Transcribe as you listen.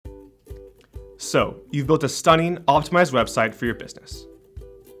So, you've built a stunning, optimized website for your business.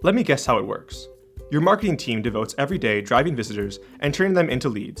 Let me guess how it works. Your marketing team devotes every day driving visitors and turning them into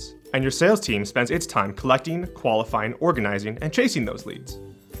leads, and your sales team spends its time collecting, qualifying, organizing, and chasing those leads.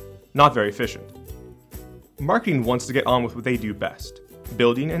 Not very efficient. Marketing wants to get on with what they do best,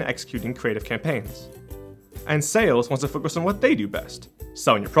 building and executing creative campaigns. And sales wants to focus on what they do best,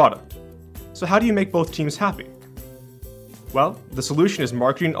 selling your product. So how do you make both teams happy? Well, the solution is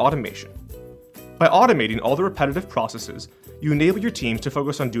marketing automation. By automating all the repetitive processes, you enable your teams to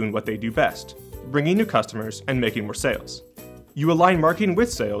focus on doing what they do best, bringing new customers and making more sales. You align marketing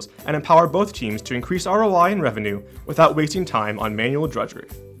with sales and empower both teams to increase ROI and revenue without wasting time on manual drudgery.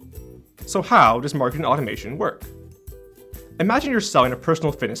 So how does marketing automation work? Imagine you're selling a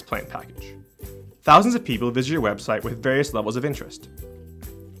personal fitness plan package. Thousands of people visit your website with various levels of interest.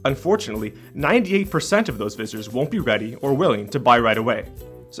 Unfortunately, 98% of those visitors won't be ready or willing to buy right away.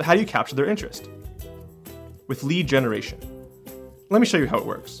 So how do you capture their interest? With lead generation. Let me show you how it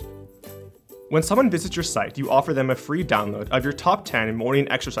works. When someone visits your site, you offer them a free download of your top 10 morning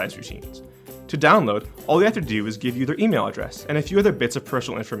exercise routines. To download, all you have to do is give you their email address and a few other bits of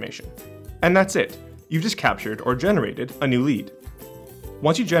personal information. And that's it. You've just captured or generated a new lead.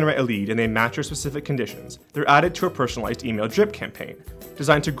 Once you generate a lead and they match your specific conditions, they're added to a personalized email drip campaign,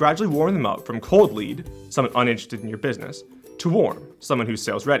 designed to gradually warm them up from cold lead, someone uninterested in your business, to warm, someone who's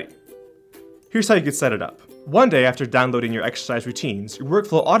sales ready. Here's how you can set it up. One day after downloading your exercise routines, your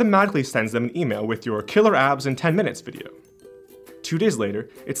workflow automatically sends them an email with your Killer Abs in 10 Minutes video. 2 days later,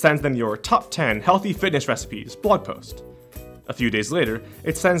 it sends them your Top 10 Healthy Fitness Recipes blog post. A few days later,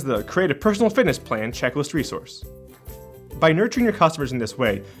 it sends the Create a Personal Fitness Plan checklist resource. By nurturing your customers in this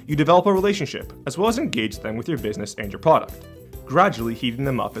way, you develop a relationship, as well as engage them with your business and your product, gradually heating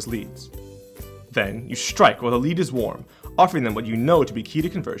them up as leads. Then, you strike while the lead is warm, offering them what you know to be key to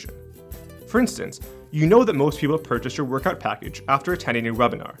conversion. For instance, you know that most people purchase your workout package after attending a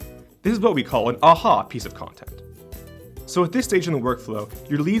webinar. This is what we call an aha piece of content. So at this stage in the workflow,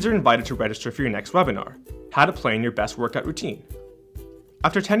 your leads are invited to register for your next webinar, how to plan your best workout routine.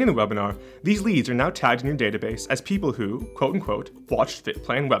 After attending the webinar, these leads are now tagged in your database as people who, quote-unquote, watched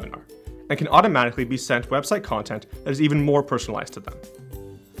FitPlan webinar, and can automatically be sent website content that is even more personalized to them.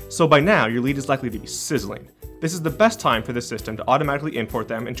 So by now, your lead is likely to be sizzling. This is the best time for the system to automatically import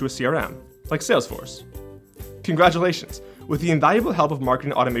them into a CRM, like Salesforce. Congratulations! With the invaluable help of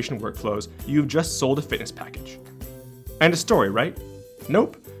marketing automation workflows, you've just sold a fitness package. End of story, right?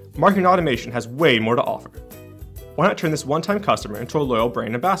 Nope. Marketing automation has way more to offer. Why not turn this one-time customer into a loyal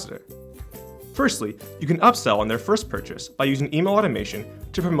brand ambassador? Firstly, you can upsell on their first purchase by using email automation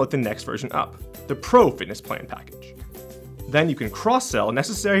to promote the next version up, the Pro Fitness Plan package. Then you can cross-sell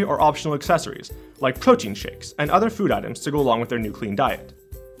necessary or optional accessories, like protein shakes and other food items to go along with their new clean diet.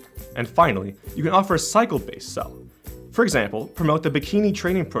 And finally, you can offer a cycle-based sell. For example, promote the Bikini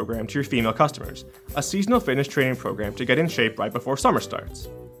Training Program to your female customers, a seasonal fitness training program to get in shape right before summer starts.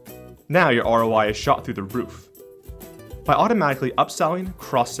 Now your ROI is shot through the roof. By automatically upselling,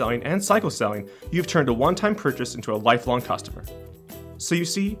 cross-selling, and cycle selling, you've turned a one-time purchase into a lifelong customer. So you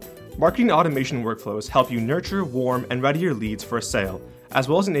see, marketing automation workflows help you nurture, warm, and ready your leads for a sale, as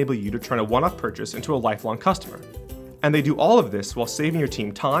well as enable you to turn a one-off purchase into a lifelong customer. And they do all of this while saving your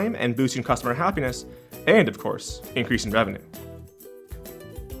team time and boosting customer happiness, and of course, increasing revenue.